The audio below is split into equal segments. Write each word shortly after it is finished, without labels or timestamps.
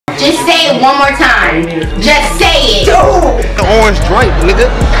Just say it one more time. Just say it. The orange drink, nigga.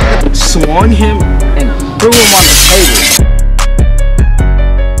 Swung him and threw him on the table.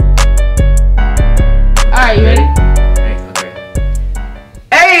 Alright, you ready? Okay.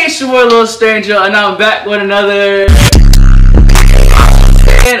 Hey, it's your boy Lil Stranger, and I'm back with another.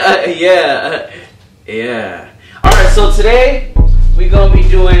 And yeah. Alright, so today we gonna be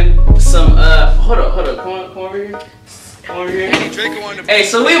doing some hold up, come over here. Come over here. Hey,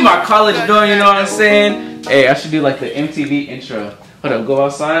 so we in my college dorm, you know what I'm saying? Hey, I should do like the MTV intro. Hold up, go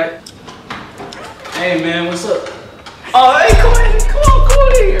outside. Hey man, what's up? Oh hey, come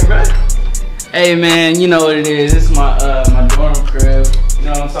on in here, bro. Hey man, you know what it is. It's my my dorm crib. You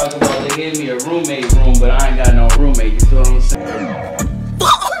know what I'm talking about? They gave me a roommate room, but I ain't got no roommate, you feel what I'm saying?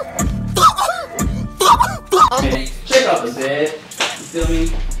 Man, check out the bed. You feel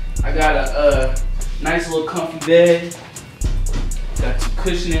me? I got a nice little comfy bed. Got some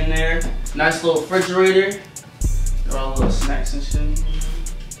cushion in there. Nice little refrigerator. Got all the little snacks and shit.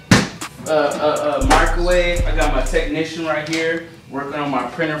 Microwave. I got my technician right here working on my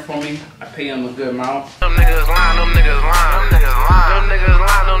printer for me. I pay him a good amount. Them niggas lying, them niggas lying, them niggas lying, them niggas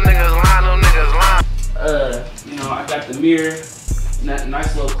lying, them niggas lying, them niggas lying. You know, I got the mirror.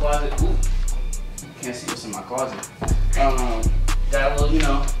 Nice little closet. Ooh. Can't see what's in my closet. Got a little, you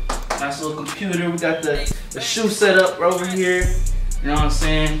know, nice little computer. We got the shoe set up right over here. You know what I'm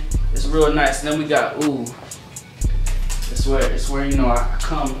saying? It's real nice. And then we got, ooh, it's where you know I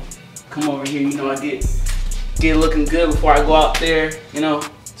come over here. You know, I get looking good before I go out there. You know,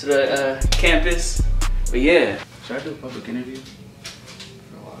 to the campus. But yeah, should I do a public interview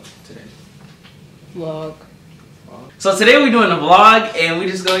for a vlog today? Vlog. So today we're doing a vlog, and we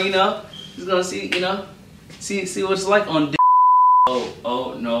just gonna, you know, see, you know, see what it's like on.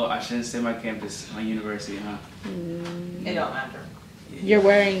 Oh no, I shouldn't say my campus, my university, huh? It don't matter. Yeah. You're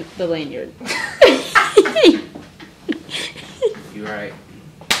wearing the lanyard. You're right.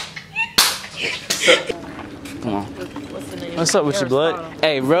 So, come on. What's up with your blood?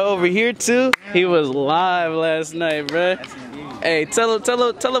 Hey, bro, over here too. He was live last night, bro. Hey, tell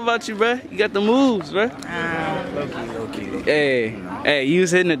about you, bro. You got the moves, bro. Low key. Hey, you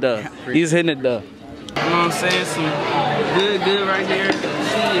was hitting it though. You was hitting it though. You know what I'm saying? Some good right here.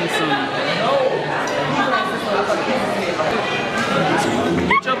 Seeing some.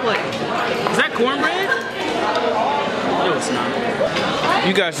 Get your plate. Is that cornbread? No, it's not.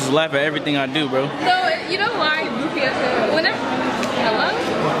 You guys just laugh at everything I do, bro. So, you know why UPS, whenever, hello?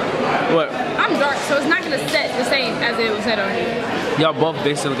 What? I'm dark, so it's not gonna set the same as it was set on you. Y'all both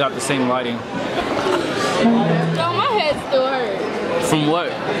basically got the same lighting. So my head still hurts. From what?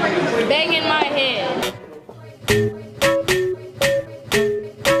 Banging my head.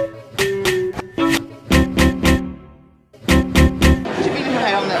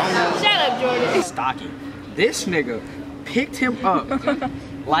 Shut up, Jordan. Stocky. This nigga picked him up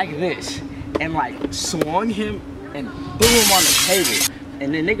like this and like swung him and threw him on the table.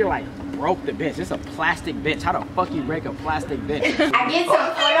 And the nigga like broke the bench. It's a plastic bench. How the fuck you break a plastic bench? I get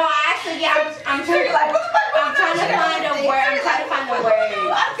some photo. I'm trying to find a word. I'm trying to find the word.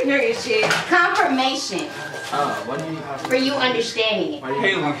 Shit. Confirmation. What do you have For you understanding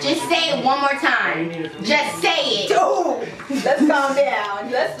it. Just say it one more time. Just say it. Dude, let's calm down.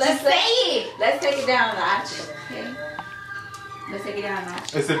 Let's say it. Let's take it down a notch. Okay. Let's take it down a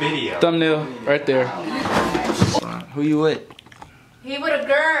notch. It's a video. Thumbnail right there. Who you with? He with a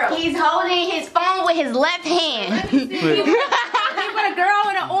girl. He's holding his phone with his left hand. He with a girl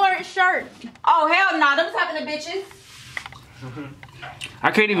in an orange shirt. Oh hell no, them type of the bitches. I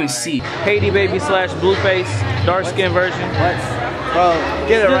can't even see. Haiti baby / Blueface, dark skin version. What? Bro,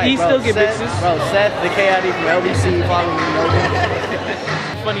 get it right, You bro. still get Seth, bitches. Bro, Seth, the KID from LBC, follow me.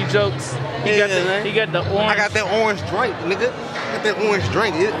 Funny jokes. He got the orange. I got that orange drink, nigga. Got that orange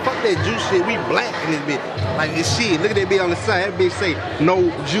drink. Fuck that juice shit. We black in this bitch. Like this shit. Look at that bitch on the side. That bitch say no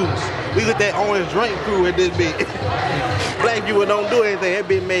juice. We got that orange drink crew at this bitch. Black people don't do anything. That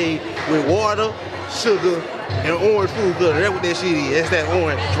bitch made with water, sugar, and orange food color. That's what that shit is. That's that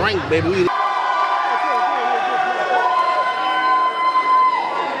orange drink, baby. You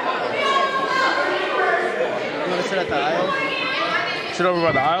wanna sit at the aisle? Sit over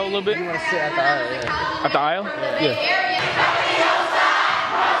by the aisle a little bit. You wanna sit at the aisle? Yeah. At the aisle? Yeah.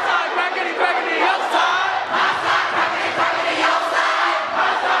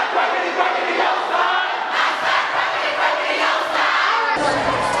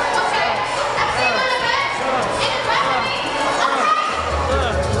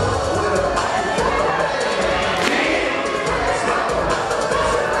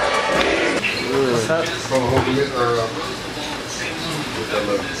 What's up?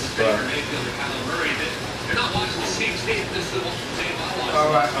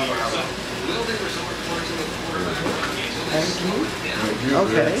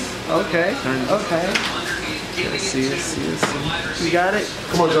 Okay. See it. You got it?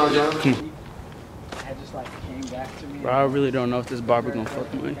 Come on, John. Bro, I really don't know if this barber gonna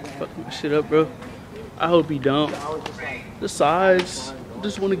fuck my shit up, bro. I hope he don't. The sides, I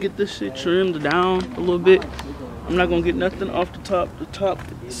just want to get this shit trimmed down a little bit. I'm not gonna get nothing off the top. The top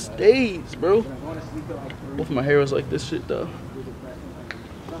stays, bro. Both my hair was like this shit though.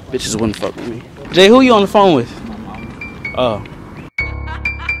 Bitches wouldn't fuck with me. Jay, who you on the phone with? Oh.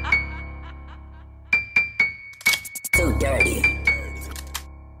 Too dirty.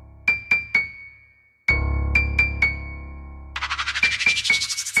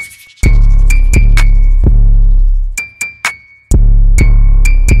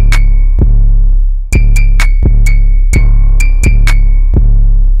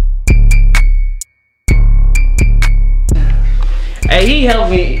 Hey, he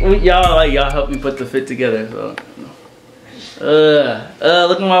helped me. Y'all helped me put the fit together. So.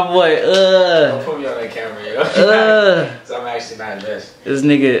 Look at my boy. Don't put me on that camera, yo. So I'm actually not this. This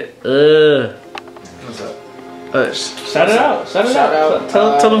nigga. What's up? Shout it out.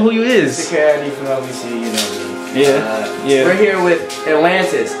 Tell him who you is. Security from LBC, you know me. Yeah. We're here with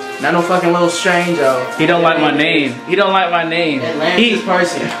Atlantis. Not no fucking Lil Strangeo. He don't like my name. Atlantis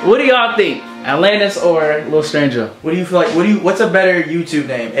person. What do y'all think? Atlantis or Lil Strangeo? What do you feel like? What's a better YouTube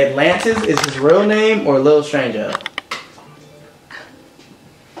name? Atlantis is his real name or Lil Strangeo?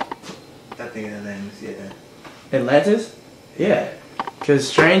 I think Atlantis, yeah. Atlantis? Yeah. Cause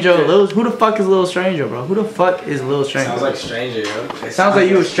Strangeo, who the fuck is Lil Strangeo, bro? Who the fuck is Lil Strangeo? Sounds like stranger, yo. It sounds like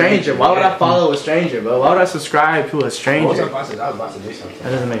you a stranger. Why would I follow a stranger, bro? Why would I subscribe to a stranger? I was about to do something. That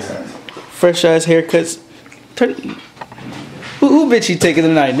doesn't make sense. Fresh ass haircuts. Who bitch you taking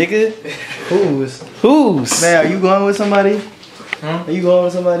tonight, nigga? Who's? Who's? Man, are you going with somebody? Huh? Are you going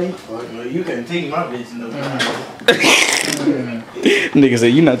with somebody? Well, you can take my bitch no time. Nigga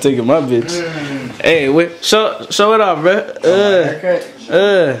said you not taking my bitch. Hey, wait, show it off, bro.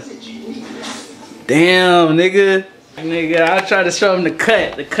 Damn, nigga. I tried to show him the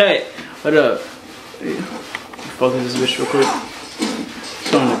cut. What up? Focus this bitch real quick.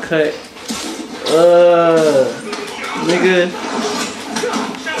 Show him the cut. Nigga.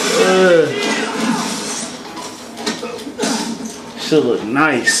 Should look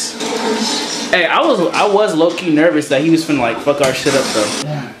nice. Hey, I was low key nervous that he was finna like fuck our shit up though.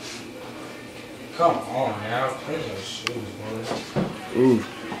 Come on, man. Clean your shoes, boy. Ooh.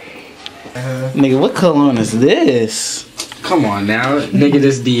 Nigga, what cologne is this? Come on now, nigga.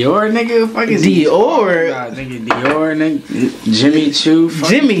 This Dior, nigga. Fuck is Dior? Nigga, Dior, nigga. Jimmy Choo.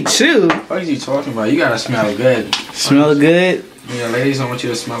 Jimmy Choo? What are you talking about? You gotta smell good. Smell good? Yeah, ladies don't want you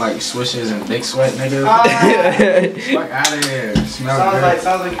to smell like swishes and dick sweat, nigga. Fuck out of here. Smell good.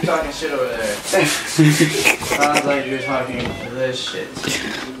 Sounds like you're talking shit over there. Sounds like you're talking this shit.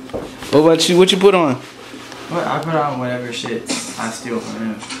 What about you? What you put on? What? I put on whatever shit I steal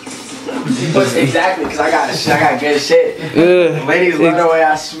from him. Exactly, because I got good shit. Ladies love the way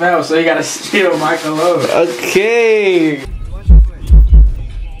I smell, so you gotta steal my cologne. Okay.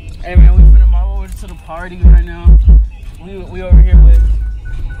 Hey man, we finna move over to the party right now. We over here with.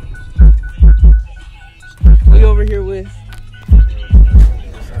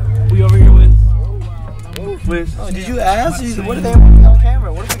 Oh, did you ask? What if they want me on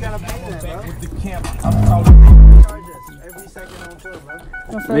camera? What if we gotta pay that, bro? With the camera. Every second on tour,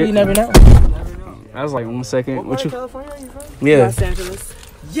 bro. You never know. That was like 1 second. What California are you from? Yeah. Los Angeles.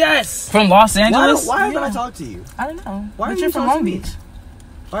 Yes! From Los Angeles? Why haven't I talked to you? I don't know. Why But are you're you from talking Long to me? Beach.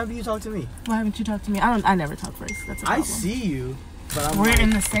 Why haven't you talked to me? Why haven't you talked to me? I never talk first. That's a I problem. see you, but I'm We're like, in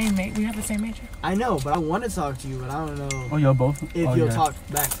the same we have the same major. I know, but I want to talk to you, but I don't know Oh, y'all both? if you'll talk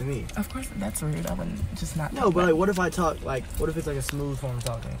back to me. Of course, that's rude. I wouldn't just not. No, talk but back. like, what if I talk, like, what if it's like a smooth form of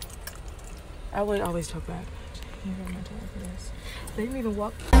talking? I would always talk back. You don't have to talk for this. They didn't even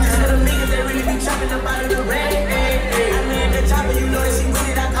walk.